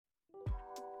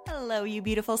Hello, you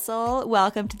beautiful soul.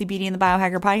 Welcome to the Beauty and the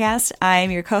Biohacker podcast.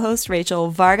 I'm your co-host, Rachel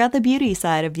Varga, the beauty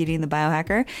side of Beauty and the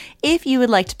Biohacker. If you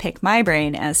would like to pick my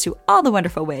brain as to all the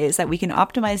wonderful ways that we can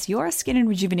optimize your skin and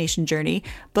rejuvenation journey,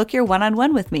 book your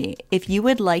one-on-one with me. If you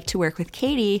would like to work with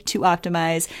Katie to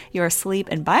optimize your sleep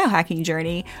and biohacking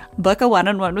journey, book a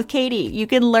one-on-one with Katie. You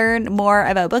can learn more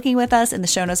about booking with us in the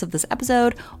show notes of this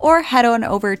episode, or head on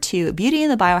over to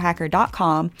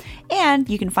beautyandthebiohacker.com and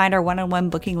you can find our one-on-one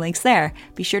booking links there.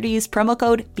 Be sure to use promo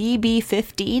code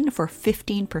BB15 for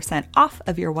 15% off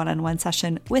of your one-on-one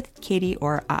session with Katie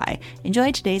or I.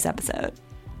 Enjoy today's episode.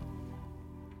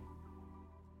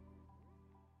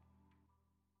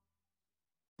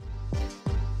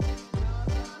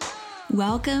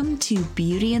 Welcome to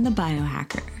Beauty and the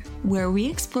Biohacker, where we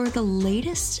explore the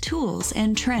latest tools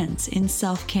and trends in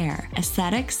self-care,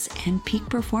 aesthetics, and peak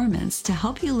performance to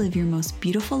help you live your most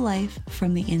beautiful life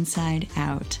from the inside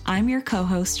out. I'm your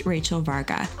co-host, Rachel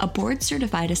Varga, a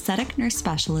board-certified aesthetic nurse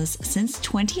specialist since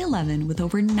 2011 with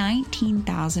over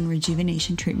 19,000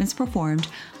 rejuvenation treatments performed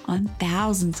on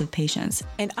thousands of patients.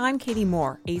 And I'm Katie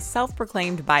Moore, a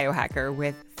self-proclaimed biohacker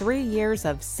with 3 years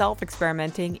of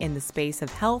self-experimenting in the space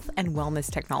of health and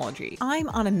wellness technology. I'm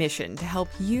on a mission to help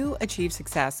you achieve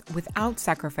success without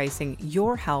sacrificing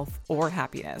your health or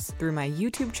happiness through my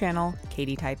YouTube channel,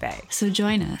 Katie Type A. So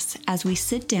join us as we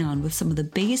sit down with some of the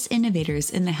biggest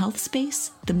innovators in the health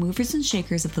space, the movers and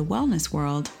shakers of the wellness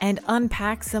world, and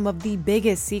unpack some of the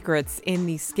biggest secrets in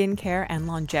the skincare and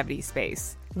longevity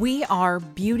space. We are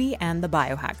Beauty and the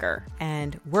Biohacker,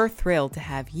 and we're thrilled to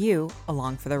have you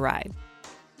along for the ride.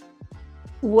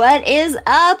 What is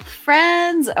up,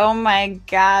 friends? Oh my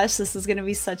gosh, this is going to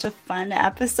be such a fun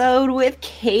episode with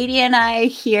Katie and I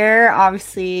here.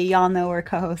 Obviously, y'all know we're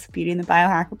co-hosts of Beauty and the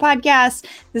Biohacker podcast.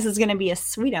 This is going to be a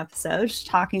sweet episode just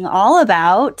talking all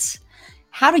about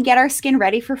how to get our skin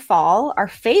ready for fall, our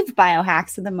fave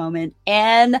biohacks of the moment,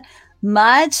 and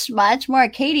much more.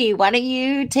 Katie, why don't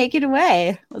you take it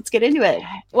away? Let's get into it.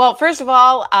 Well, first of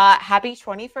all, happy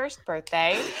 21st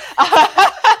birthday.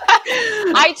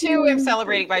 I too am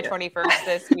celebrating my 21st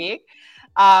this week.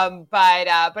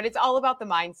 But it's all about the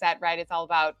mindset, right? It's all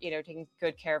about, taking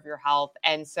good care of your health.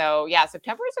 And so, yeah,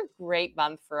 September is a great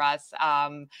month for us.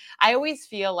 I always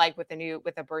feel like with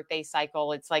a birthday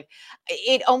cycle, it's like,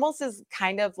 it almost is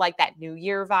kind of like that New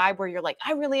Year vibe where you're like,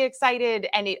 I'm really excited.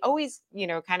 And it always,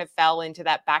 kind of fell into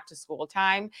that back to school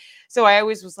time. So I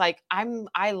always was like,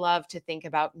 I love to think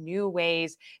about new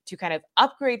ways to kind of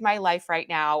upgrade my life right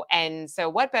now. And so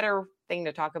what better thing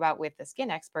to talk about with the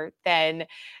skin expert than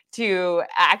to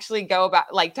actually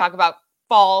talk about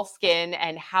fall skin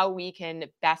and how we can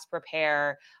best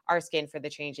prepare our skin for the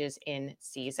changes in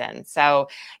season. So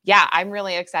yeah, I'm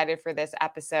really excited for this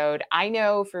episode. I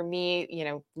know for me,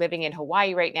 living in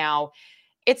Hawaii right now,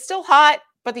 it's still hot,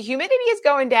 but the humidity is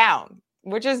going down,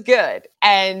 which is good.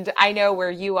 And I know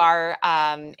where you are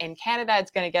in Canada,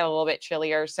 it's going to get a little bit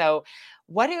chillier. So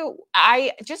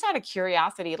just out of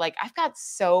curiosity, I've got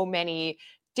so many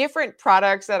different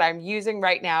products that I'm using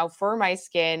right now for my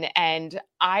skin. And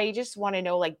I just want to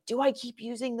know, do I keep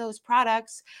using those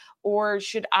products, or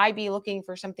should I be looking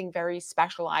for something very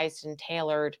specialized and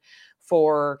tailored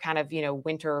for kind of,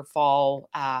 winter, fall,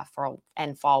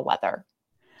 fall weather?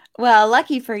 Well,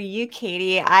 lucky for you,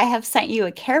 Katie, I have sent you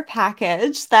a care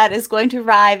package that is going to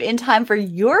arrive in time for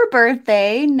your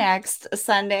birthday next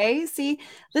Sunday. See,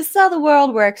 this is how the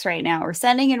world works right now. We're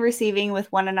sending and receiving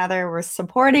with one another. We're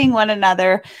supporting one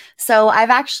another. So I've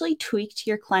actually tweaked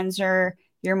your cleanser,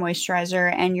 your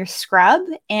moisturizer, and your scrub,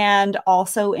 and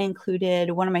also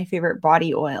included one of my favorite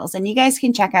body oils. And you guys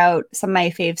can check out some of my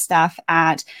fave stuff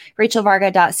at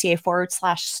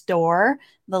rachelvarga.ca/store.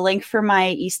 The link for my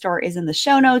e-store is in the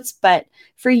show notes. But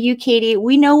for you, Katie,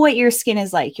 we know what your skin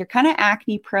is like. You're kind of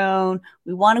acne prone.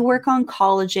 We want to work on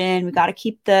collagen. We got to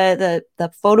keep the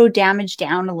photo damage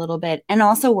down a little bit, and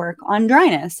also work on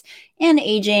dryness and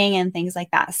aging and things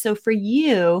like that. So for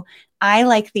you, I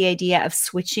like the idea of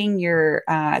switching your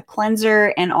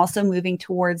cleanser and also moving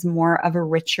towards more of a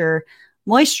richer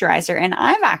moisturizer. And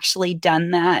I've actually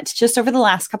done that just over the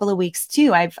last couple of weeks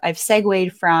too. I've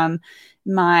segued from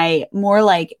my more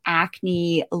like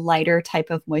acne lighter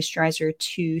type of moisturizer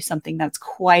to something that's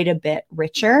quite a bit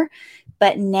richer.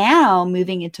 But now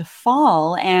moving into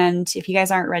fall, and if you guys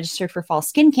aren't registered for Fall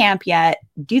Skin Camp yet,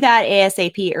 do that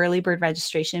ASAP. Early bird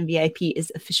registration VIP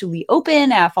is officially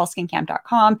open at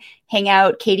fallskincamp.com. Hang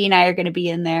out. Katie and I are going to be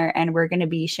in there, and we're going to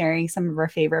be sharing some of our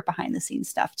favorite behind the scenes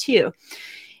stuff too.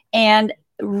 And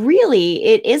really,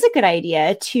 it is a good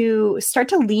idea to start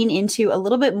to lean into a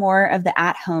little bit more of the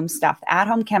at-home stuff, the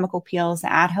at-home chemical peels,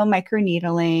 the at-home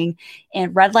microneedling,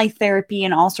 and red light therapy,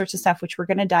 and all sorts of stuff, which we're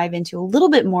going to dive into a little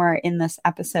bit more in this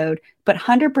episode, but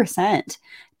 100%,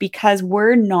 because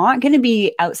we're not going to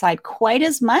be outside quite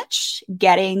as much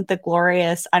getting the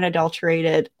glorious,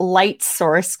 unadulterated light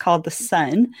source called the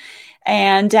sun.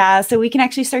 And so we can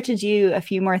actually start to do a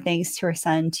few more things to our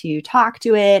sun to talk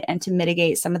to it and to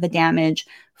mitigate some of the damage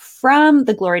from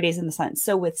the glory days in the sun.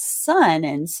 So with sun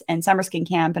and summer skin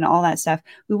camp and all that stuff,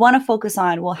 we want to focus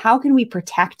on, well, how can we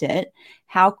protect it?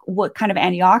 What kind of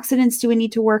antioxidants do we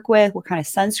need to work with? What kind of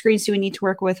sunscreens do we need to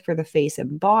work with for the face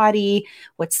and body?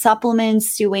 What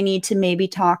supplements do we need to maybe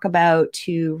talk about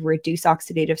to reduce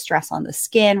oxidative stress on the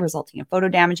skin, resulting in photo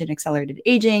damage and accelerated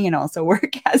aging, and also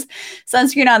work as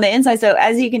sunscreen on the inside? So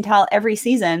as you can tell, every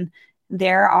season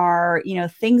there are,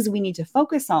 things we need to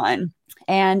focus on.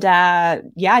 And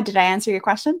did I answer your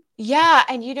question? Yeah.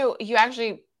 And you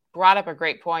actually brought up a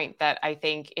great point that I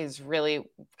think is really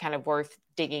kind of worth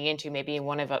digging into, maybe in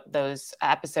one of those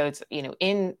episodes,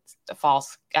 in the fall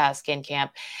skin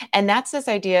camp. And that's this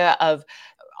idea of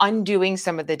undoing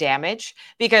some of the damage,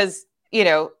 because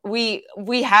we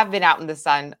have been out in the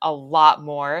sun a lot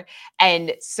more.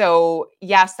 And so,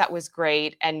 yes, that was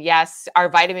great. And yes, our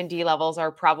vitamin D levels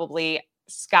are probably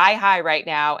sky high right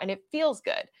now, and it feels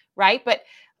good, right? But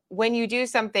when you do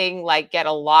something like get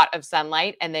a lot of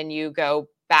sunlight and then you go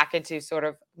back into sort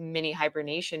of mini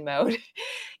hibernation mode,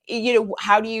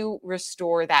 how do you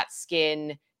restore that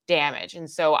skin damage? And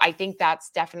so I think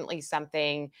that's definitely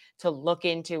something to look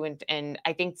into. And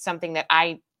I think something that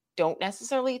I don't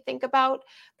necessarily think about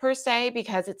per se,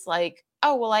 because it's like,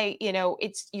 oh, well,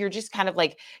 you're just kind of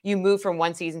like, you move from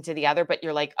one season to the other, but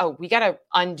you're like, oh, we got to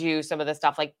undo some of the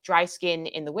stuff like dry skin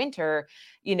in the winter.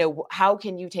 How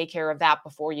can you take care of that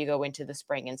before you go into the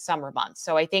spring and summer months?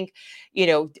 So I think,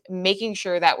 making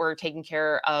sure that we're taking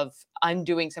care of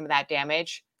undoing some of that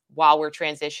damage while we're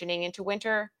transitioning into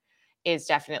winter is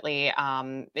definitely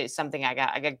is something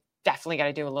I definitely got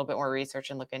to do a little bit more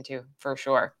research and look into, for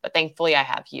sure. But thankfully I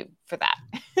have you for that.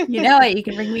 You know it. You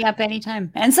can bring me up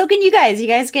anytime. And so can you guys. You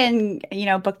guys can,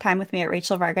 book time with me at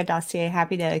rachelvarga.ca.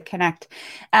 Happy to connect.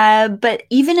 But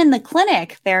even in the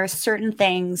clinic, there are certain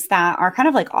things that are kind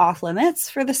of like off limits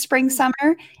for the spring,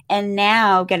 summer. And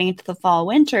now getting into the fall,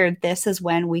 winter, this is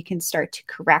when we can start to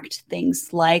correct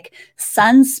things like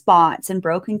sunspots and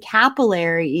broken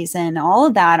capillaries and all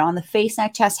of that on the face,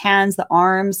 neck, chest, hands, the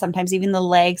arms, sometimes even the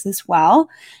legs as well.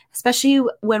 Especially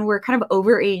when we're kind of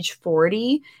over age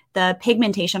 40, the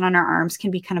pigmentation on our arms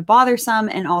can be kind of bothersome,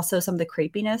 and also some of the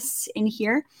crepiness in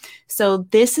here. So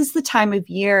this is the time of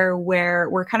year where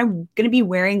we're kind of going to be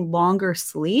wearing longer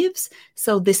sleeves.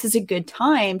 So this is a good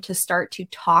time to start to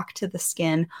talk to the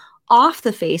skin off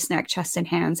the face, neck, chest, and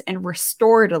hands and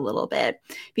restore it a little bit,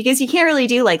 because you can't really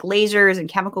do like lasers and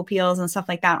chemical peels and stuff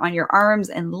like that on your arms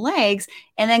and legs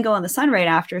and then go in the sun right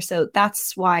after. So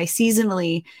that's why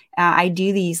seasonally I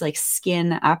do these like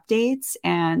skin updates,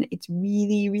 and it's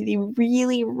really, really,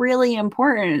 really, really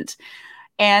important.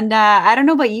 And I don't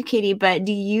know about you, Katie, but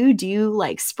do you do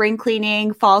like spring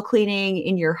cleaning, fall cleaning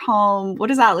in your home? What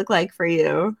does that look like for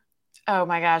you? Oh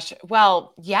my gosh.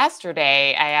 Well,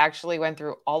 yesterday I actually went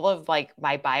through all of like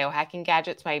my biohacking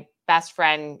gadgets. My best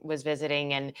friend was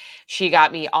visiting and she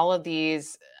got me all of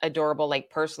these adorable,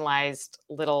 like personalized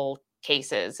little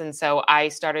cases. And so I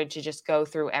started to just go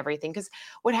through everything, because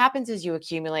what happens is you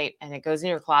accumulate and it goes in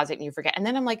your closet and you forget. And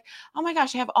then I'm like, oh my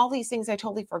gosh, I have all these things I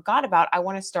totally forgot about. I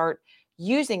want to start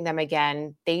using them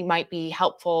again. They might be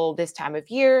helpful this time of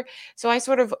year. So I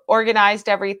sort of organized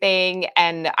everything,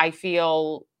 and I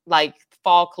feel like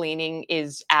fall cleaning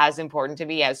is as important to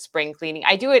me as spring cleaning.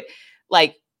 I do it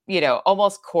like,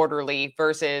 almost quarterly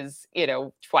versus,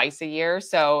 twice a year.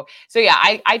 So yeah,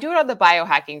 I do it on the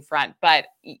biohacking front, but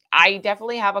I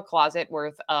definitely have a closet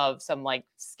worth of some like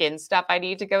skin stuff I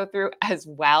need to go through as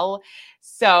well.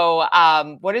 So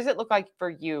what does it look like for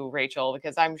you, Rachel?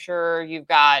 Because I'm sure you've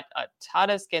got a ton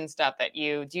of skin stuff that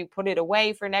do you put it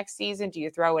away for next season? Do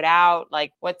you throw it out?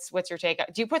 Like what's your take?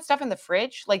 Do you put stuff in the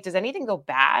fridge? Like, does anything go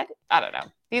bad? I don't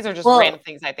know. These are just random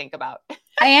things I think about.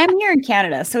 I am here in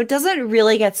Canada, so it doesn't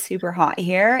really get super hot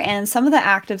here. And some of the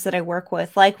actives that I work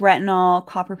with, like retinol,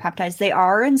 copper peptides, they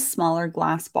are in smaller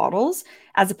glass bottles.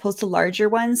 as opposed to larger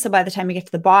ones. So by the time you get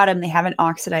to the bottom, they haven't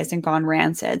oxidized and gone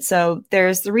rancid. So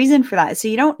there's the reason for that. So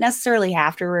you don't necessarily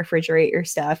have to refrigerate your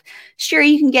stuff. Sure,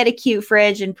 you can get a cute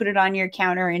fridge and put it on your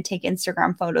counter and take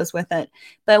Instagram photos with it.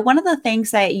 But one of the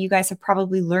things that you guys have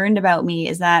probably learned about me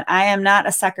is that I am not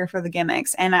a sucker for the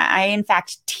gimmicks. And I in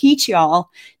fact, teach y'all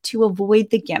to avoid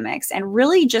the gimmicks and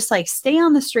really just like stay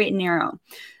on the straight and narrow.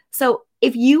 So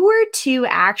if you were to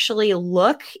actually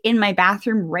look in my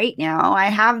bathroom right now, I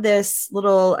have this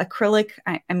little acrylic.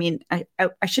 I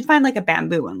should find like a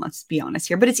bamboo one, let's be honest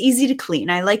here, but it's easy to clean.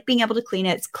 I like being able to clean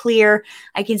it. It's clear.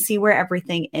 I can see where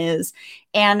everything is.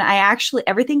 And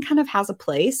everything kind of has a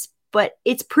place, but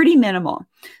it's pretty minimal.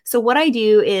 So what I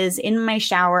do is in my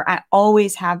shower, I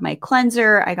always have my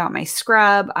cleanser. I got my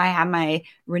scrub. I have my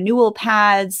renewal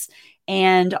pads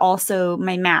and also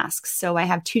my masks. So I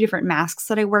have 2 different masks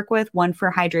that I work with, one for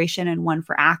hydration and one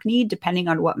for acne, depending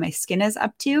on what my skin is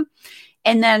up to.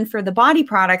 And then for the body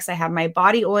products, I have my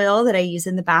body oil that I use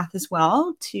in the bath as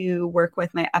well to work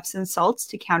with my Epsom salts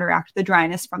to counteract the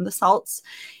dryness from the salts.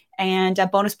 And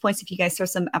bonus points if you guys throw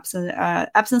some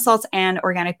Epsom salts and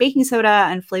organic baking soda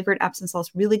and flavored Epsom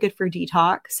salts, really good for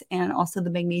detox. And also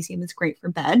the magnesium is great for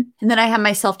bed. And then I have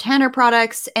my self-tanner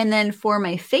products. And then for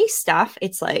my face stuff,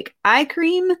 it's like eye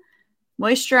cream,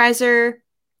 moisturizer,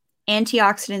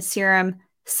 antioxidant serum,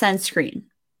 sunscreen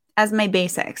as my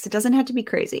basics. It doesn't have to be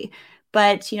crazy.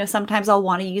 But, sometimes I'll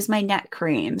want to use my neck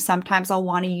cream. Sometimes I'll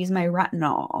want to use my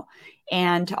retinol.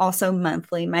 And also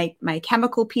monthly, my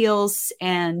chemical peels,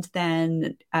 and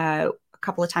then a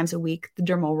couple of times a week, the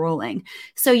dermal rolling.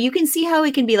 So you can see how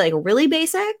it can be like really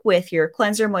basic with your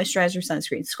cleanser, moisturizer,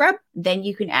 sunscreen, scrub. Then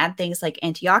you can add things like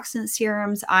antioxidant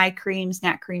serums, eye creams,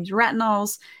 neck creams,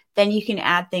 retinols. Then you can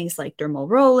add things like dermal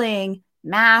rolling,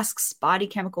 masks, body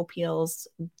chemical peels,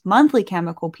 monthly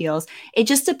chemical peels. It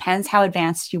just depends how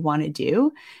advanced you want to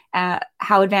do,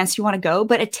 how advanced you want to go.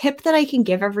 But a tip that I can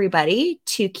give everybody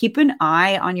to keep an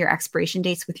eye on your expiration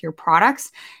dates with your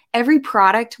products. Every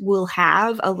product will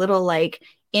have a little like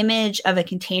image of a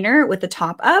container with the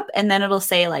top up, and then it'll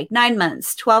say like 9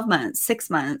 months, 12 months,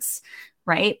 6 months,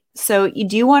 right? So you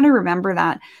do want to remember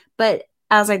that. But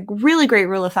as a really great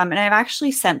rule of thumb, and I've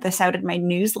actually sent this out in my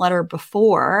newsletter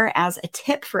before as a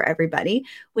tip for everybody,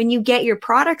 when you get your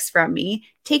products from me,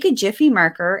 take a Jiffy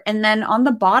marker and then on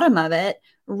the bottom of it,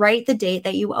 write the date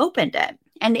that you opened it.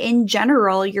 And in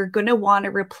general, you're going to want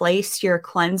to replace your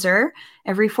cleanser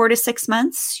every 4 to 6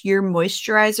 months, your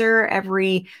moisturizer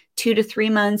every 2 to 3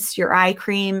 months, your eye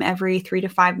cream every 3 to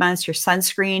 5 months, your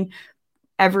sunscreen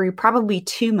every probably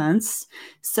 2 months.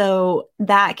 So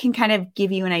that can kind of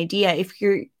give you an idea. If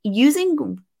you're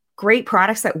using great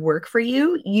products that work for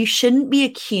you, you shouldn't be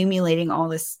accumulating all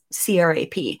this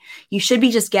CRAP. You should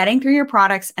be just getting through your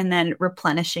products and then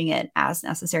replenishing it as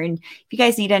necessary. And if you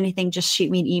guys need anything, just shoot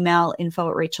me an email,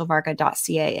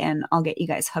 info@rachelvarga.ca, and I'll get you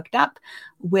guys hooked up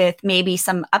with maybe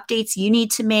some updates you need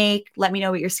to make. Let me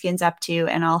know what your skin's up to,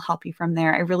 and I'll help you from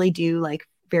there. I really do like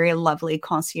very lovely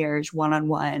concierge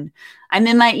one-on-one. I'm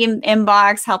in my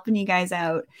inbox helping you guys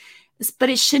out, but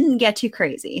it shouldn't get too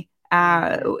crazy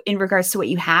in regards to what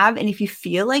you have. And if you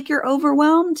feel like you're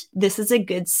overwhelmed, this is a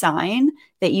good sign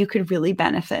that you could really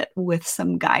benefit with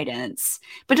some guidance.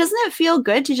 But doesn't it feel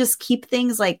good to just keep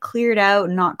things like cleared out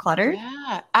and not cluttered?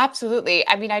 Yeah, absolutely.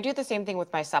 I mean, I do the same thing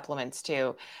with my supplements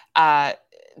too.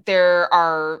 There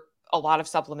are a lot of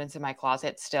supplements in my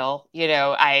closet still,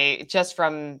 I just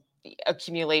from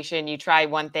accumulation, you try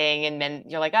one thing and then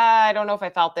you're like, I don't know if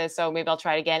I felt this, so maybe I'll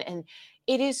try it again. And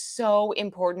it is so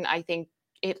important, I think,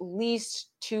 at least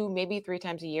 2, maybe 3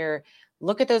 times a year,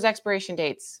 look at those expiration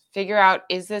dates, figure out,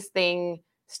 is this thing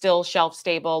still shelf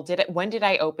stable? When did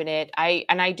I open it?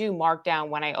 I do mark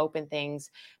down when I open things,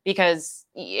 because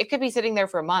it could be sitting there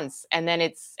for months. And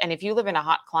if you live in a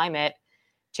hot climate,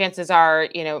 chances are,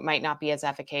 it might not be as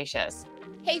efficacious.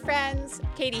 Hey friends,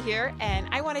 Katie here, and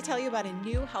I want to tell you about a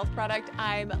new health product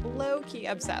I'm low-key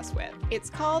obsessed with.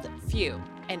 It's called Fume,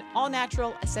 an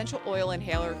all-natural essential oil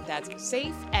inhaler that's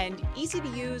safe and easy to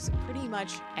use pretty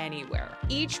much anywhere.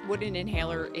 Each wooden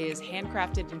inhaler is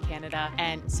handcrafted in Canada,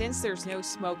 and since there's no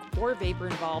smoke or vapor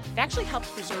involved, it actually helps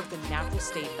preserve the natural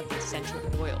state of the essential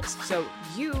oils. So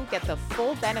you get the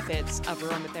full benefits of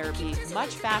aromatherapy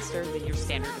much faster than your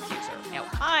standard diffuser. Now,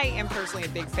 I am personally a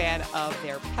big fan of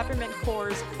their peppermint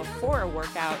cores before a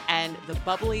workout, and the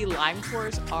bubbly lime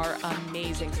cores are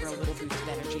amazing for a little boost of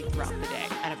energy throughout the day.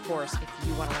 And of course, if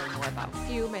you want to learn more about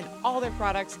Fume and all their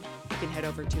products, you can head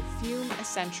over to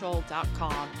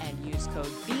fumeessential.com and use code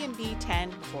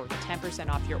BNB10 for 10%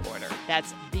 off your order.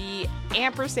 That's B&B10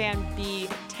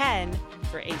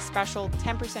 for a special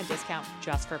 10% discount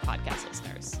just for podcast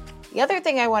listeners. The other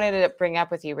thing I wanted to bring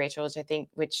up with you, Rachel,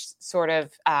 which sort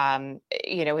of,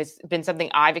 has been something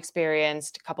I've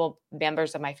experienced, a couple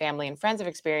members of my family and friends have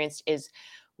experienced, is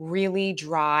really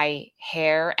dry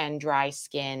hair and dry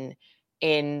skin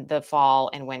in the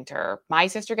fall and winter. My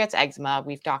sister gets eczema.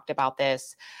 We've talked about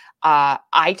this.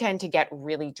 I tend to get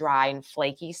really dry and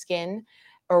flaky skin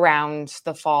around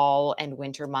the fall and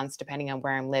winter months, depending on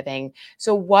where I'm living.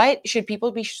 So what should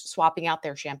people be swapping out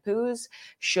their shampoos?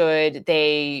 Should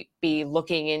they be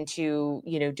looking into,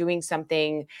 doing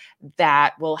something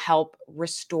that will help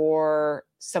restore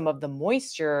some of the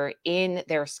moisture in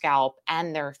their scalp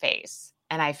and their face?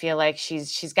 And I feel like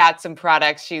she's got some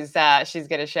products she's going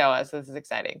to show us. This is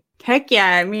exciting. Heck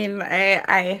yeah. I mean,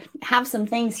 I have some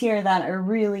things here that are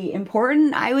really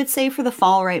important, I would say, for the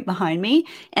fall right behind me.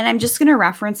 And I'm just going to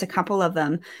reference a couple of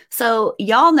them. So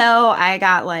y'all know I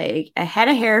got like a head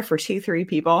of hair for 2-3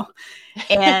 people.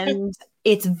 And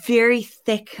it's very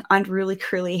thick, unruly,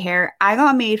 curly hair. I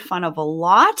got made fun of a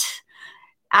lot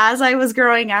as I was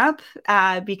growing up,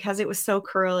 because it was so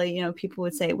curly. People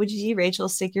would say, "Would you see Rachel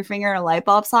stick your finger in a light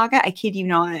bulb socket?" I kid you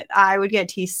not. I would get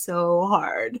teased so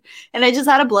hard. And I just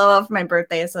had a blow up for my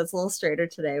birthday, so it's a little straighter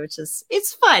today,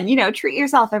 it's fun. Treat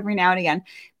yourself every now and again.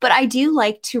 But I do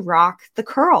like to rock the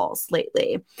curls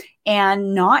lately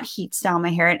and not heat style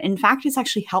my hair. In fact, it's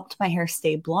actually helped my hair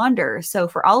stay blonder. So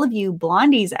for all of you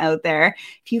blondies out there,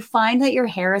 if you find that your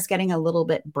hair is getting a little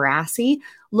bit brassy,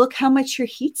 look how much you're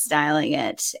heat styling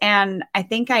it. And I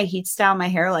think I heat style my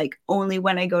hair like only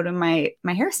when I go to my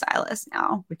hairstylist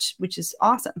now, which is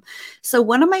awesome. So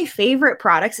one of my favorite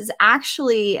products is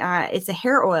actually, it's a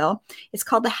hair oil. It's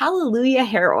called the Hallelujah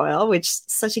Hair Oil, which is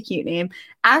such a cute name.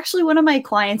 Actually, one of my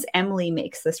clients, Emily,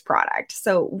 makes this product.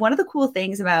 So one of the cool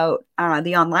things about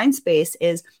the online space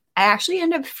is I actually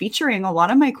end up featuring a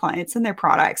lot of my clients and their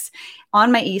products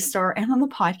on my e-store and on the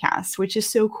podcast, which is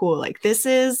so cool. Like, this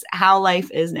is how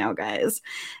life is now, guys.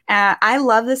 I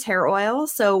love this hair oil.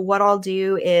 So what I'll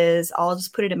do is I'll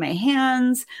just put it in my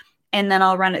hands and then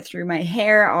I'll run it through my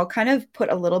hair. I'll kind of put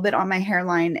a little bit on my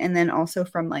hairline and then also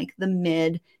from like the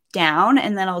mid down,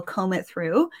 and then I'll comb it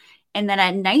through. And then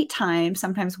at nighttime,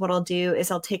 sometimes what I'll do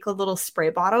is I'll take a little spray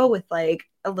bottle with like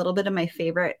a little bit of my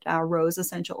favorite rose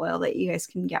essential oil that you guys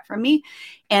can get from me.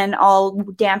 And I'll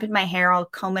dampen my hair, I'll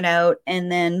comb it out. And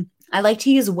then I like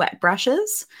to use wet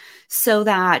brushes so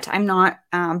that I'm not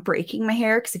breaking my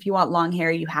hair. Because if you want long hair,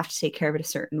 you have to take care of it a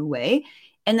certain way.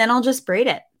 And then I'll just braid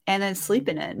it and then sleep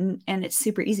in it. And it's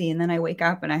super easy. And then I wake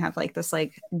up and I have like this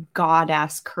like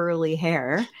god-ass curly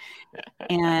hair.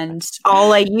 And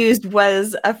all I used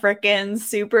was a freaking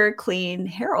super clean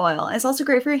hair oil. It's also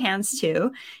great for your hands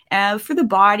too. For the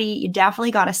body, you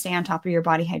definitely got to stay on top of your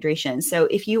body hydration. So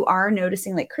if you are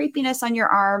noticing like crepiness on your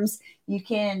arms, you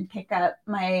can pick up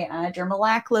my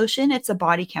Dermalac lotion. It's a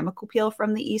body chemical peel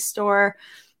from the e-store.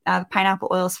 Pineapple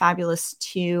oil is fabulous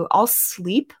too. I'll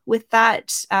sleep with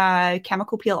that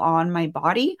chemical peel on my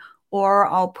body, or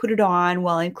I'll put it on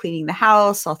while I'm cleaning the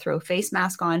house. I'll throw a face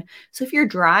mask on. So if you're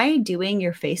dry, doing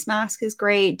your face mask is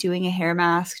great, doing a hair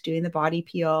mask, doing the body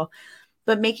peel,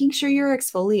 but making sure you're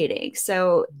exfoliating.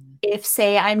 So if,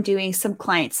 say, I'm doing some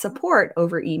client support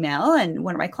over email and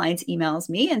one of my clients emails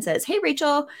me and says, "Hey,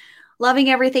 Rachel, loving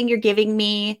everything you're giving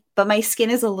me, but my skin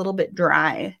is a little bit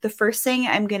dry." The first thing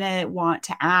I'm going to want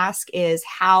to ask is,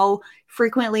 how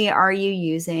frequently are you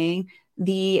using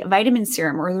the vitamin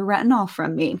serum or the retinol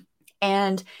from me?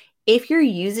 And if you're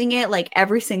using it like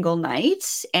every single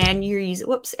night and you're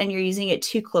using it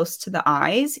too close to the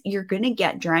eyes, you're going to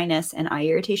get dryness and eye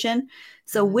irritation.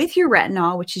 So with your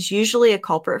retinol, which is usually a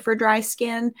culprit for dry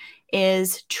skin,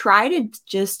 is try to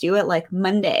just do it like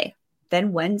Monday,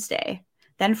 then Wednesday,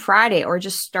 then Friday, or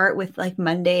just start with like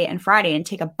Monday and Friday and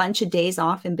take a bunch of days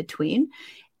off in between.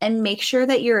 And make sure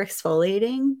that you're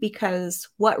exfoliating, because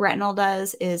what retinol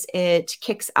does is it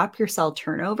kicks up your cell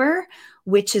turnover,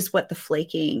 which is what the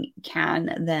flaking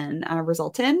can then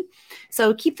result in.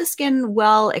 So keep the skin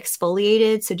well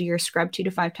exfoliated. So do your scrub 2 to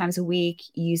 5 times a week.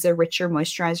 Use a richer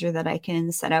moisturizer that I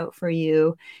can set out for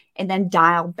you, and then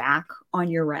dial back on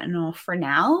your retinol for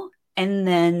now, and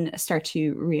then start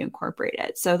to reincorporate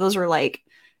it. So those are like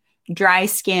dry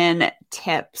skin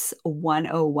tips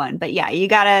 101. But yeah, you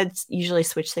gotta usually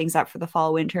switch things up for the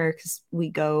fall winter, because we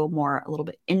go more a little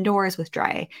bit indoors with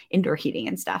dry indoor heating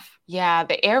and stuff. Yeah,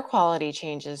 the air quality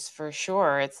changes for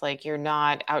sure. It's like you're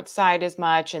not outside as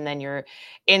much, and then you're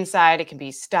inside. It can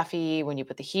be stuffy when you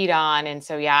put the heat on. And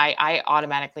so, yeah, I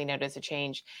automatically notice a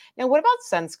change. Now, what about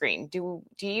sunscreen?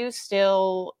 Do you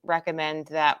still recommend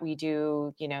that we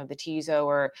do, the Tizo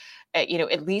or,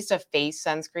 at least a face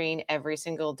sunscreen every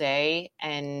single day?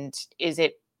 And is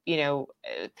it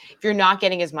if you're not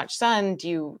getting as much sun,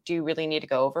 do you really need to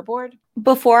go overboard?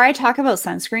 Before I talk about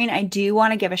sunscreen, I do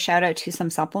want to give a shout out to some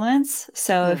supplements.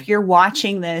 So if you're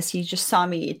watching this, you just saw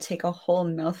me take a whole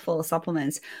mouthful of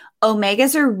supplements.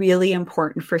 Omegas are really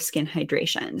important for skin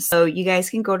hydration. So you guys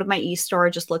can go to my e-store,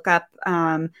 just look up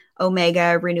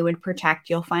Omega Renew and Protect.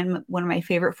 You'll find one of my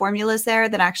favorite formulas there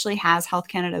that actually has Health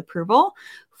Canada approval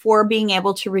for being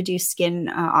able to reduce skin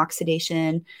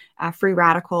oxidation, free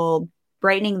radical,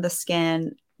 brightening the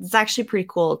skin. It's actually pretty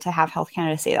cool to have Health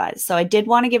Canada say that. So I did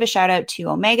want to give a shout out to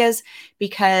Omegas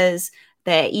because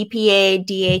the EPA,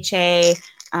 DHA,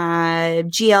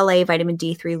 GLA, vitamin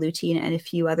D3, lutein, and a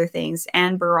few other things,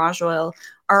 and borage oil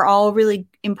are all really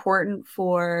important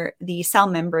for the cell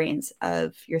membranes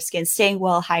of your skin, staying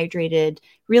well hydrated,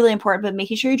 really important, but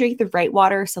making sure you drink the right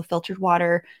water. So filtered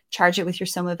water, charge it with your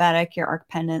Somavedic, your Arc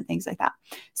Pendant, things like that.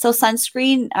 So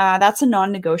sunscreen, that's a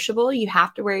non-negotiable. You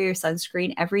have to wear your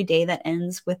sunscreen every day that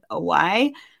ends with a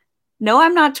Y. No,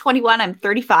 I'm not 21, I'm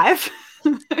 35.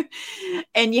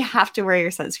 And you have to wear your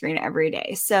sunscreen every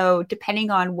day. So depending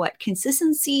on what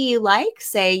consistency you like,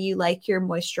 say you like your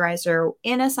moisturizer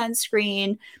in a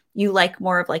sunscreen, you like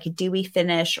more of like a dewy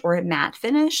finish or a matte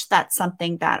finish, that's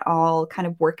something that I'll kind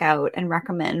of work out and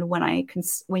recommend when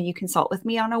when you consult with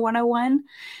me on a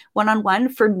one-on-one.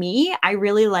 For me, I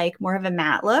really like more of a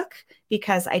matte look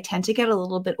because I tend to get a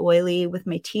little bit oily with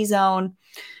my T-zone.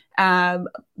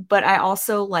 But I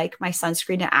also like my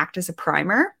sunscreen to act as a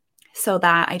primer so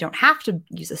that I don't have to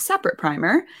use a separate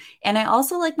primer. And I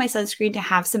also like my sunscreen to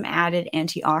have some added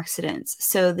antioxidants.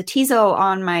 So the Tizo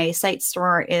on my site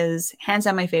store is hands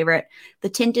down my favorite. The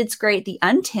tinted's great. The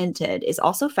untinted is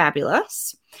also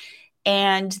fabulous.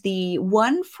 And the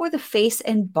one for the face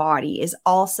and body is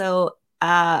also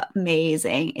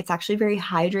amazing. It's actually very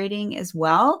hydrating as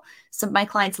well. Some of my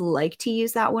clients like to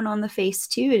use that one on the face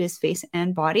too. It is face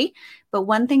and body. But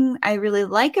one thing I really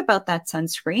like about that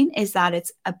sunscreen is that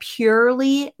it's a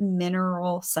purely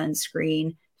mineral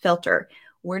sunscreen filter.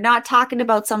 We're not talking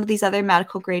about some of these other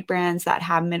medical grade brands that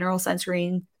have mineral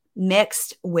sunscreen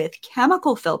mixed with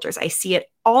chemical filters. I see it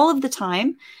all of the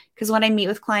time because when I meet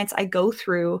with clients, I go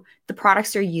through the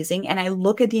products they're using and I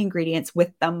look at the ingredients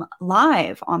with them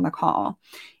live on the call.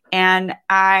 And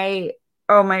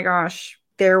oh my gosh,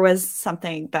 there was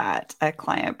something that a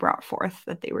client brought forth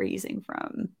that they were using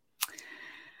from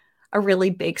a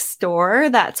really big store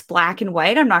that's black and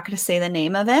white. I'm not going to say the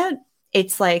name of it.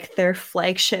 It's like their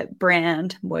flagship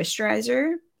brand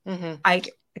moisturizer.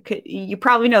 You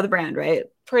probably know the brand, right?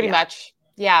 Pretty much.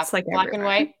 Yeah. It's like black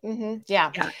everywhere. and white.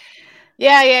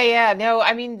 Yeah. No,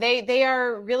 I mean, they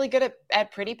are really good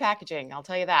at pretty packaging. I'll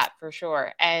tell you that for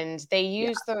sure. And they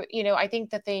use I think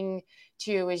the thing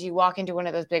too is you walk into one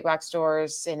of those big box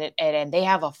stores and they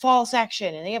have a fall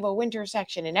section and they have a winter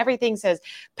section and everything says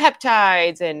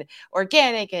peptides and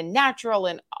organic and natural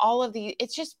and all of the,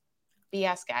 it's just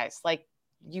BS, guys. Like,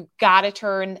 you got to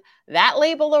turn that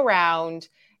label around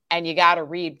and you got to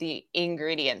read the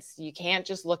ingredients. You can't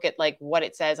just look at like what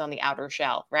it says on the outer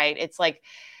shell, right? It's like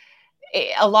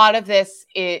a lot of this,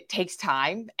 it takes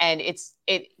time and it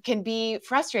can be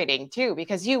frustrating too,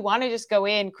 because you want to just go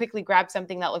in, quickly grab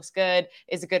something that looks good,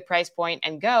 is a good price point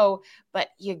and go, but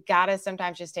you got to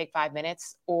sometimes just take 5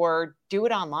 minutes or do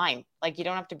it online. Like, you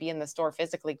don't have to be in the store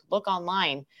physically, look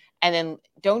online and then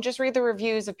don't just read the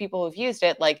reviews of people who've used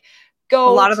it. Like,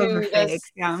 go to the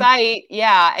site,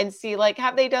 and see, like,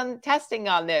 have they done testing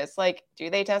on this? Like, do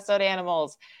they test on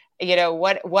animals?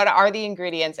 What are the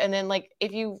ingredients? And then, like,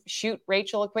 if you shoot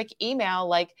Rachel a quick email,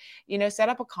 like, set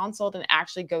up a consult and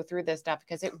actually go through this stuff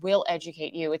because it will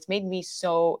educate you. It's made me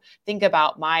so think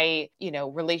about my,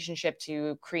 relationship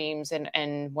to creams and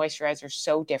moisturizers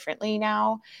so differently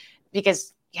now,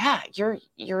 because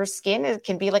your skin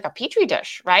can be like a petri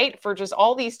dish, right? For just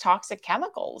all these toxic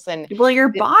chemicals. And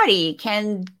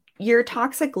your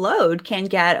toxic load can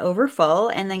get overfull.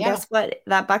 And then guess what?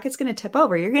 That bucket's going to tip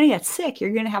over. You're going to get sick.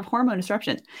 You're going to have hormone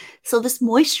disruptions. So this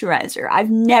moisturizer, I've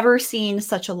never seen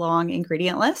such a long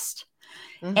ingredient list.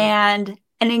 And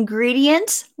an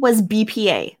ingredient was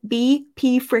BPA,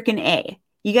 BP freaking A.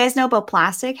 You guys know about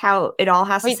plastic, how it all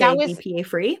has to say BPA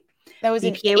free?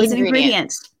 BPA was an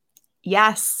ingredient.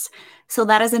 Yes. So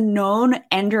that is a known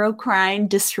endocrine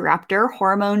disruptor,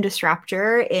 hormone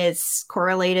disruptor. Is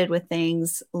correlated with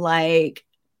things like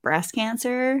breast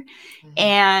cancer,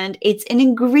 and it's an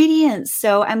ingredient.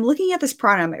 So I'm looking at this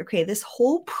product. I'm like, okay, this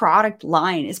whole product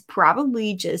line is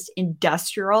probably just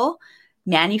industrial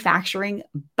manufacturing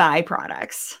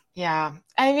byproducts. Yeah.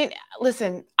 I mean,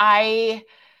 listen, I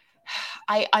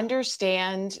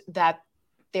understand that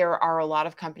there are a lot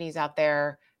of companies out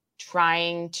there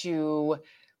trying to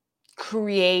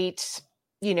create,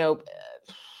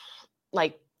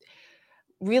 like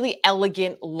really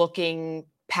elegant looking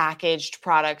packaged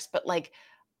products, but like,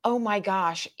 oh my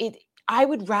gosh, I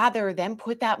would rather them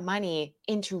put that money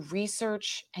into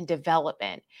research and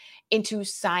development, into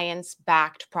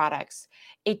science-backed products.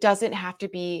 It doesn't have to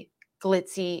be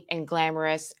glitzy and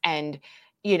glamorous and,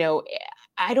 you know,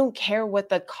 I don't care what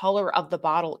the color of the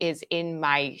bottle is in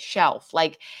my shelf.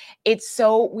 Like it's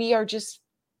so we are just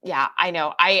yeah, I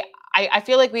know. I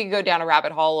feel like we could go down a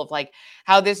rabbit hole of like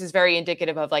how this is very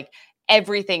indicative of like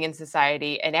everything in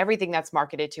society and everything that's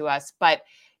marketed to us. But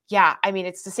yeah, I mean,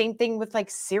 it's the same thing with like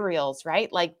cereals,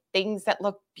 right? Like things that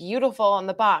look beautiful on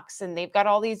the box and they've got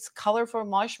all these colorful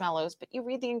marshmallows, but you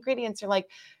read the ingredients, you're like,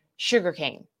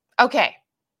 sugarcane. Okay.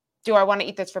 Do I want to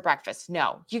eat this for breakfast?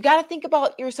 No. You got to think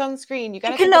about your sunscreen. You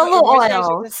got to think about your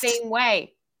moisturizer the same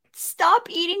way. Stop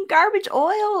eating garbage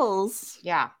oils.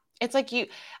 Yeah. It's like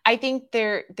I think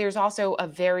there's also a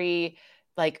very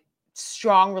like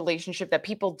strong relationship that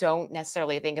people don't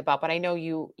necessarily think about, but I know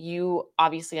you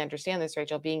obviously understand this,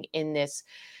 Rachel, being in this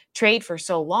trade for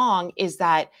so long, is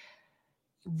that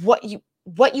what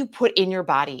you put in your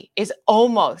body is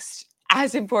almost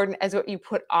as important as what you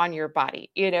put on your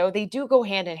body. They do go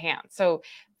hand in hand. So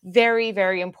very,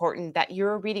 very important that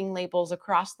you're reading labels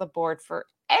across the board for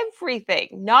everything,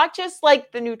 not just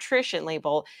like the nutrition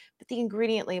label, but the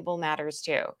ingredient label matters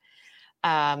too.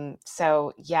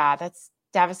 So yeah, that's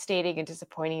devastating and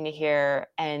disappointing to hear.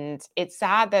 And it's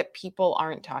sad that people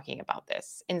aren't talking about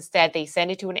this. Instead, they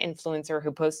send it to an influencer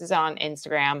who posts it on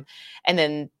Instagram and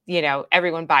then,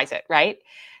 everyone buys it, right?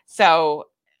 So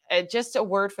just a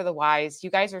word for the wise. You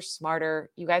guys are smarter.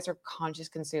 You guys are conscious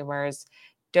consumers.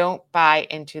 Don't buy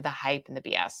into the hype and the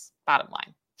BS. Bottom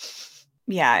line.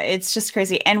 Yeah, it's just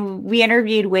crazy. And we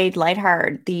interviewed Wade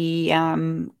Lightheart, the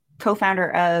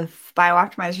co-founder of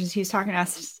BioOptimizers. He was talking to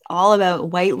us all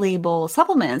about white label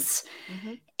supplements.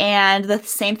 Mm-hmm. And the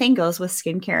same thing goes with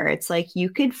skincare. It's like you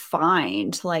could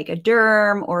find like a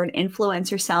derm or an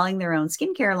influencer selling their own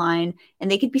skincare line, and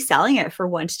they could be selling it for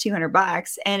 $100 to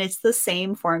 $200. And it's the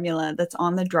same formula that's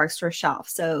on the drugstore shelf.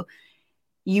 So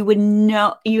you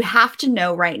have to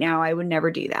know right now, I would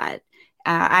never do that.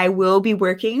 I will be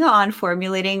working on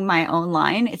formulating my own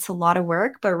line. It's a lot of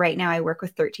work, but right now I work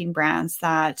with 13 brands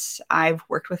that I've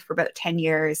worked with for about 10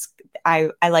 years.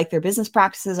 I like their business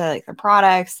practices. I like their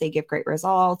products. They give great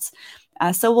results.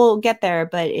 So we'll get there,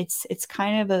 but it's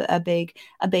kind of a big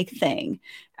thing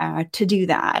to do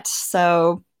that.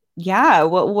 So yeah,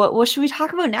 what should we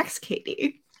talk about next,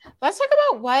 Katie? Let's talk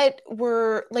about what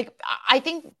we're like. I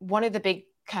think one of the big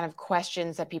kind of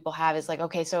questions that people have is like,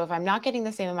 okay, so if I'm not getting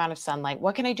the same amount of sunlight,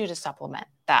 what can I do to supplement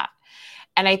that?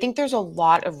 And I think there's a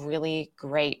lot of really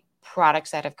great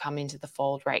products that have come into the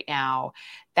fold right now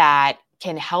that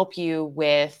can help you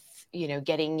with,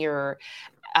 getting your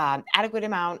adequate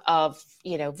amount of,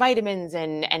 vitamins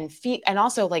and feed, and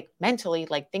also like mentally,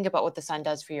 like think about what the sun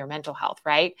does for your mental health,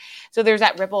 right? So there's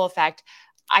that ripple effect.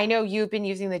 I know you've been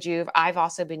using the Joovv. I've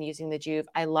also been using the Joovv.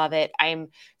 I love it. I'm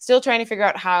still trying to figure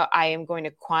out how I am going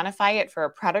to quantify it for a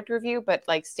product review, but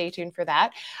like stay tuned for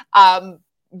that.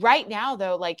 Right now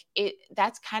though, like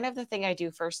that's kind of the thing I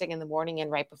do first thing in the morning and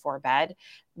right before bed.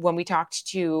 When we talked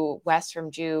to Wes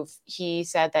from Joovv, he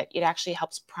said that it actually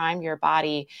helps prime your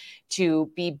body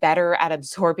to be better at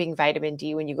absorbing vitamin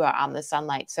D when you go out on the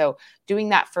sunlight. So doing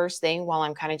that first thing while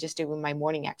I'm kind of just doing my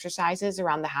morning exercises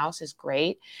around the house is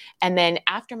great. And then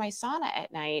after my sauna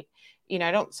at night,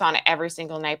 I don't sauna every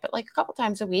single night, but like a couple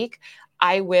times a week,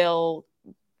 I will,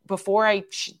 before I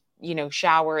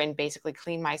shower and basically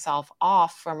clean myself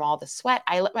off from all the sweat,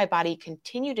 I let my body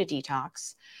continue to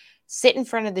detox, sit in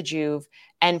front of the Joovv.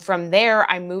 And from there,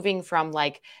 I'm moving from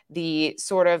like the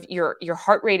sort of your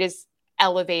heart rate is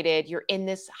elevated. You're in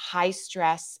this high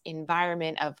stress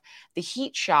environment of the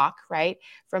heat shock, right?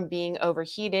 From being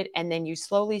overheated. And then you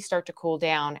slowly start to cool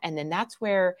down. And then that's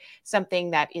where something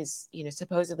that is,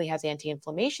 supposedly has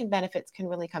anti-inflammation benefits can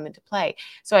really come into play.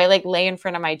 So I like lay in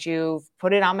front of my Joovv,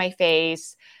 put it on my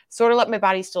face, sort of let my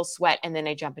body still sweat. And then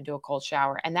I jump into a cold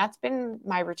shower. And that's been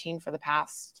my routine for the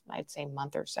past, I'd say,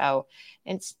 month or so.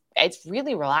 And it's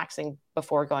really relaxing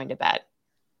before going to bed.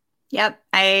 Yep.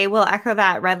 I will echo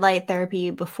that. Red light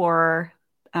therapy before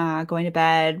going to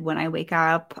bed, when I wake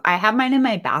up. I have mine in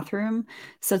my bathroom,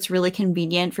 so it's really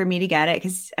convenient for me to get it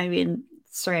because,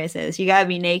 sorry I say this, you gotta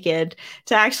be naked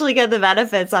to actually get the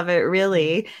benefits of it,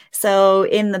 really. So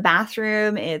in the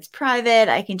bathroom, it's private.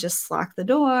 I can just lock the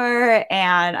door,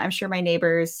 and I'm sure my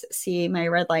neighbors see my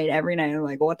red light every night. I'm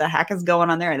like, what the heck is going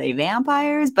on there? Are they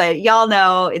vampires? But y'all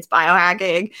know it's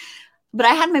biohacking. But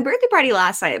I had my birthday party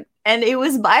last night. and it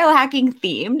was biohacking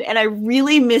themed. And I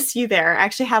really miss you there. I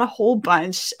actually had a whole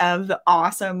bunch of the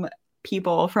awesome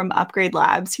people from Upgrade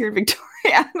Labs here in Victoria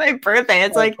at my birthday.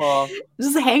 It's like cool.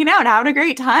 Just hanging out, having a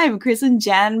great time. Chris and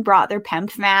Jen brought their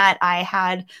PEMF mat. I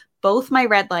had both my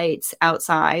red lights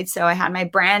outside. So I had my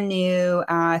brand new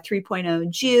 3.0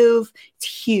 Juve.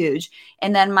 It's huge.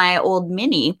 And then my old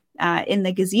Mini in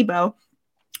the gazebo.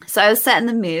 So I was setting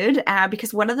the mood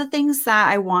because one of the things that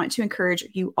I want to encourage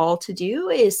you all to do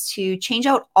is to change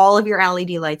out all of your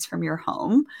LED lights from your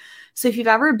home. So if you've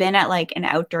ever been at like an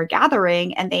outdoor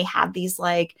gathering and they have these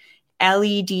like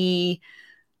LED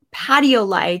patio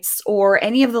lights or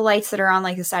any of the lights that are on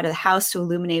like the side of the house to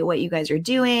illuminate what you guys are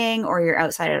doing, or you're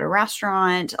outside at a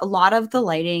restaurant, a lot of the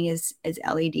lighting is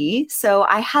LED. So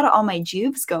I had all my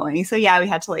Juves going. So yeah, we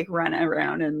had to like run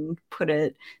around and put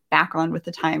it back on with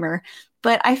the timer.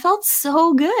 But I felt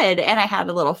so good. And I had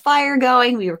a little fire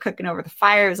going. We were cooking over the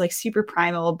fire. It was like super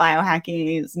primal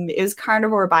biohacking. It was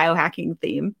carnivore biohacking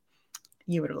theme.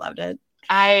 You would have loved it.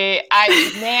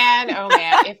 Man, oh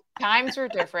man, if times were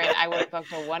different, I would have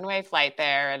booked a one-way flight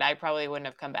there and I probably wouldn't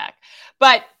have come back.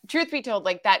 But truth be told,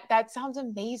 like that sounds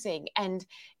amazing. And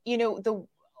you know,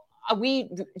 we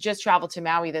just traveled to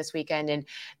Maui this weekend, and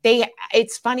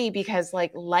it's funny because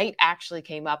like light actually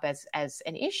came up as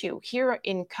an issue here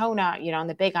in Kona, you know, on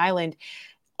the Big Island.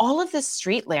 All of the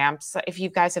street lamps, if you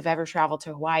guys have ever traveled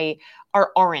to Hawaii,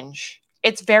 are orange.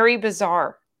 It's very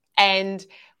bizarre. And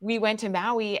we went to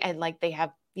Maui and like they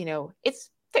have, you know,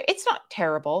 it's not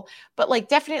terrible, but like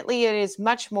definitely it is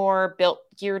much more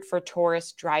geared for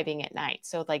tourists driving at night.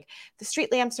 So like the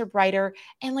street lamps are brighter,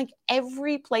 and like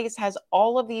every place has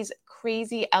all of these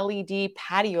crazy LED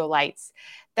patio lights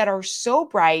that are so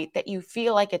bright that you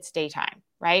feel like it's daytime,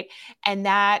 right? And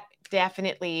that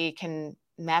definitely can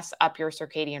mess up your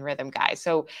circadian rhythm, guys.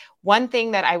 So one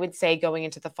thing that I would say going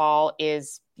into the fall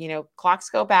is, you know, clocks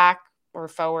go back or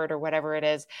forward or whatever it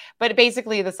is, but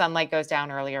basically the sunlight goes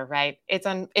down earlier, right? It's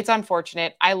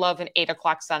unfortunate. I love an 8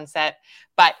 o'clock sunset,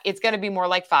 but it's going to be more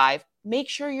like 5. Make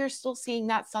sure you're still seeing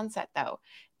that sunset though.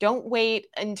 Don't wait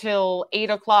until 8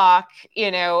 o'clock,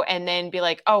 you know, and then be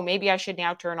like, oh, maybe I should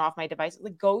now turn off my device.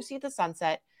 Like, go see the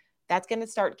sunset. That's going to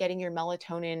start getting your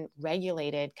melatonin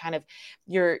regulated. Kind of,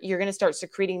 you're going to start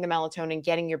secreting the melatonin,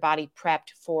 getting your body prepped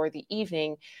for the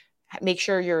evening. Make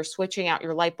sure you're switching out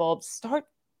your light bulbs. Start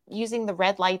using the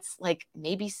red lights, like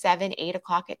maybe 7, 8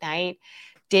 o'clock at night.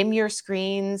 Dim your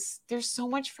screens. There's so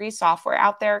much free software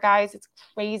out there, guys. It's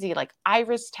crazy. Like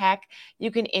Iris Tech,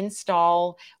 you can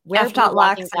install.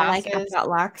 F.Lux. I like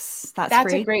F.Lux.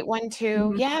 That's free. A great one too.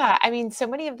 Mm-hmm. Yeah. I mean, so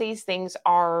many of these things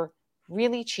are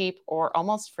really cheap or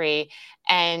almost free.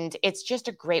 And it's just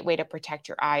a great way to protect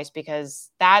your eyes, because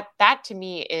that to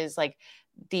me is like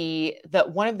the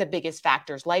one of the biggest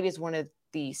factors. Light is one of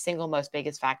the single most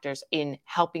biggest factors in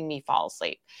helping me fall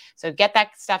asleep. So get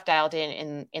that stuff dialed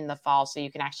in the fall so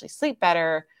you can actually sleep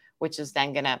better, which is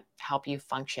then going to help you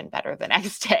function better the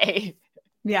next day.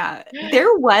 Yeah,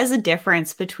 there was a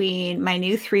difference between my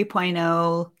new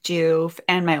 3.0 Juve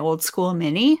and my old school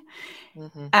Mini.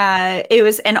 Mm-hmm. It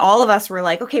was, and all of us were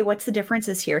like, okay, what's the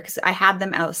differences here? Because I had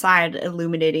them outside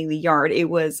illuminating the yard. It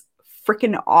was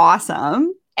freaking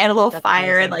awesome. And a little That's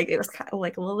fire, amazing. And like it was kind of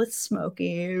like a little bit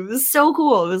smoky. It was so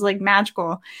cool. It was like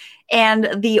magical. And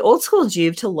the old school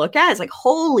Juve to look at is like,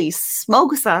 holy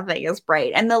smokes, that thing is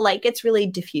bright. And the light gets really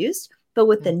diffused. But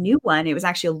with the new one, it was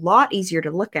actually a lot easier to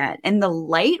look at. And the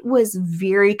light was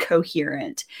very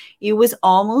coherent. It was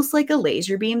almost like a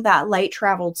laser beam. That light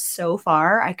traveled so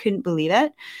far. I couldn't believe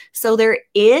it. So there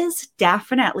is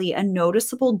definitely a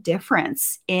noticeable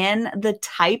difference in the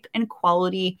type and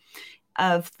quality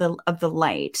of the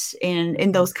light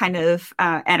in those kind of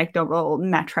anecdotal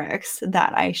metrics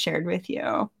that I shared with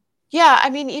you. Yeah, I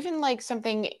mean, even like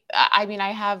something, I mean,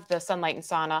 I have the Sunlight and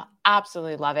Sauna,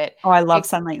 absolutely love it. Oh, I love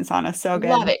Sunlight and Sauna, so good.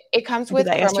 Love it. It comes with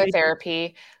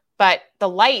chromotherapy, but the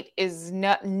light is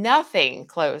nothing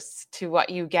close to what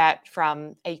you get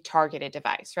from a targeted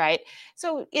device, right?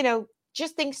 So, you know,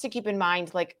 just things to keep in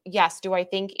mind, like, yes, do I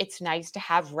think it's nice to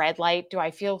have red light? Do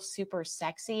I feel super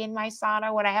sexy in my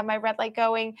sauna when I have my red light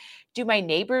going? Do my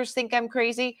neighbors think I'm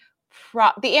crazy?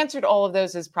 The answer to all of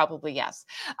those is probably yes.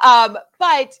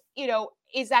 But, you know,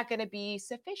 is that going to be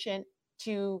sufficient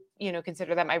to, you know,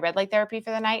 consider that my red light therapy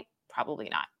for the night? Probably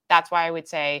not. That's why I would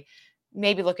say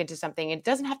maybe look into something. It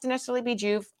doesn't have to necessarily be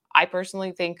Juve. I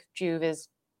personally think Juve is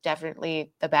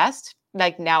definitely the best,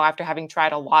 like now after having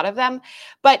tried a lot of them.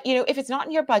 But, you know, if it's not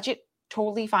in your budget,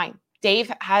 totally fine.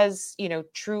 Dave has,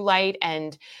 True Light,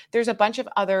 and there's a bunch of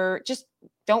other, just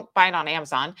don't buy it on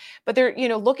Amazon, but they're,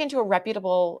 look into a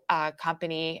reputable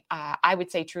company. I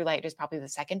would say True Light is probably the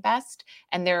second best,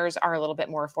 and theirs are a little bit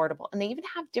more affordable. And they even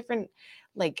have different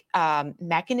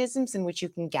mechanisms in which you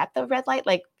can get the red light.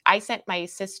 Like I sent my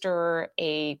sister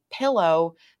a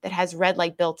pillow that has red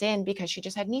light built in because she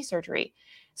just had knee surgery.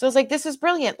 So I was like, this is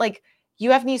brilliant. Like,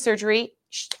 you have knee surgery.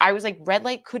 I was like, red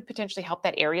light could potentially help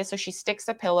that area. So she sticks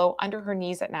a pillow under her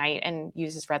knees at night and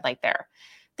uses red light there.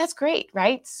 That's great,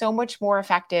 right? So much more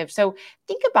effective. So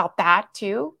think about that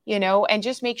too, and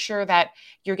just make sure that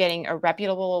you're getting a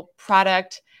reputable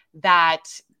product, that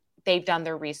they've done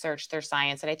their research, their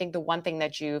science. And I think the one thing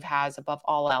that Joovv has above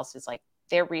all else is like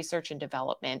their research and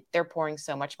development. They're pouring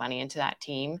so much money into that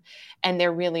team, and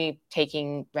they're really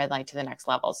taking red light to the next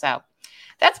level. So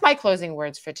that's my closing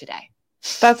words for today.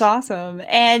 That's awesome.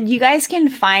 And you guys can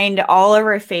find all of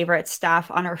our favorite stuff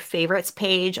on our favorites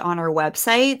page on our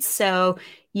website. So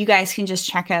you guys can just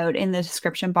check out in the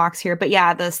description box here. But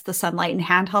yeah, the Sunlight and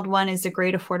handheld one is a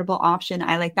great affordable option.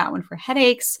 I like that one for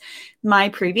headaches. My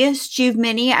previous Joovv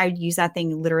Mini, I would use that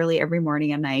thing literally every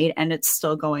morning and night, and it's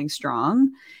still going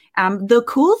strong. The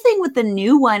cool thing with the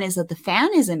new one is that the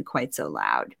fan isn't quite so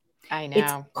loud. I know.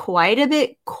 It's quite a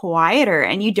bit quieter,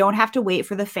 and you don't have to wait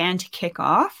for the fan to kick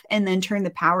off and then turn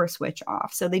the power switch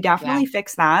off. So they definitely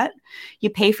fix that. You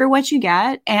pay for what you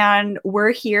get, and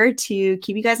we're here to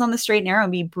keep you guys on the straight and narrow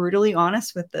and be brutally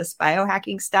honest with this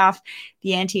biohacking stuff,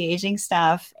 the anti-aging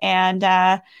stuff.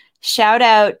 And shout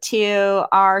out to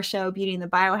our show, Beauty and the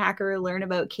Biohacker. Learn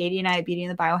about Katie and I at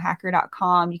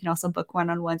beautyandthebiohacker.com. You can also book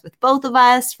one-on-ones with both of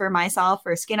us. For myself,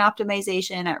 for skin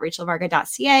optimization at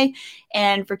rachelvarga.ca,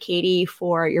 and for Katie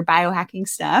for your biohacking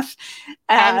stuff.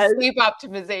 And sleep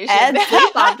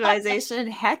optimization.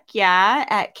 Heck yeah,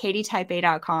 at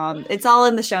katietypea.com. It's all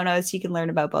in the show notes. You can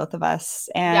learn about both of us.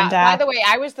 And by the way,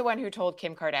 I was the one who told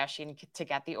Kim Kardashian to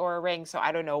get the Oura Ring, so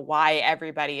I don't know why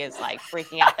everybody is like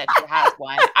freaking out that she has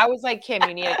one. I was like, Kim,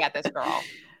 you need to get this, girl.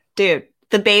 Dude,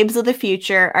 the babes of the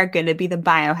future are going to be the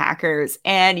biohackers,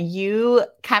 and you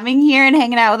coming here and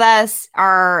hanging out with us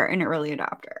are an early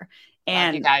adopter. And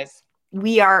love you guys.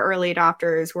 We are early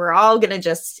adopters. We're all going to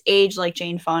just age like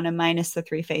Jane Fonda minus the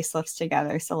 3 facelifts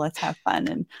together. So let's have fun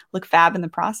and look fab in the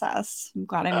process. I'm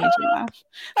glad I made you laugh.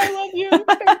 I love you.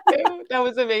 Thank you. That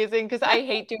was amazing, because I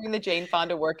hate doing the Jane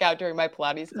Fonda workout during my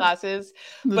Pilates classes.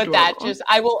 But that just,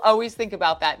 I will always think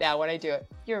about that now when I do it.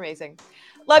 You're amazing.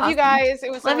 Love you guys.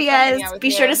 It was love you guys.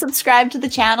 Be sure to subscribe to the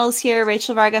channels here: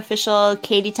 Rachel Varga Official,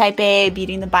 Katie Type A,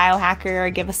 Beauty and the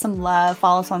Biohacker. Give us some love.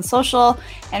 Follow us on social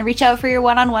and reach out for your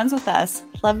one-on-ones with us.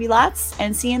 Love you lots,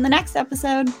 and see you in the next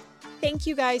episode. Thank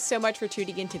you guys so much for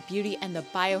tuning into Beauty and the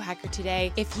Biohacker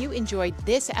today. If you enjoyed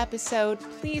this episode,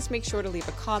 please make sure to leave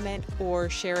a comment or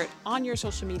share it on your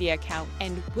social media account,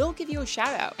 and we'll give you a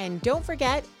shout out. And don't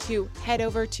forget to head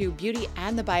over to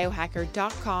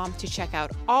beautyandthebiohacker.com to check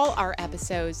out all our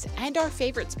episodes and our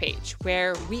favorites page,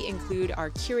 where we include our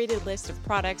curated list of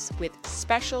products with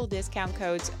special discount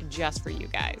codes just for you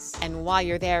guys. And while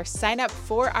you're there, sign up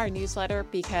for our newsletter,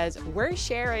 because we're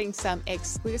sharing some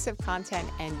exclusive content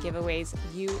and giveaways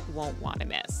you won't want to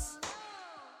miss.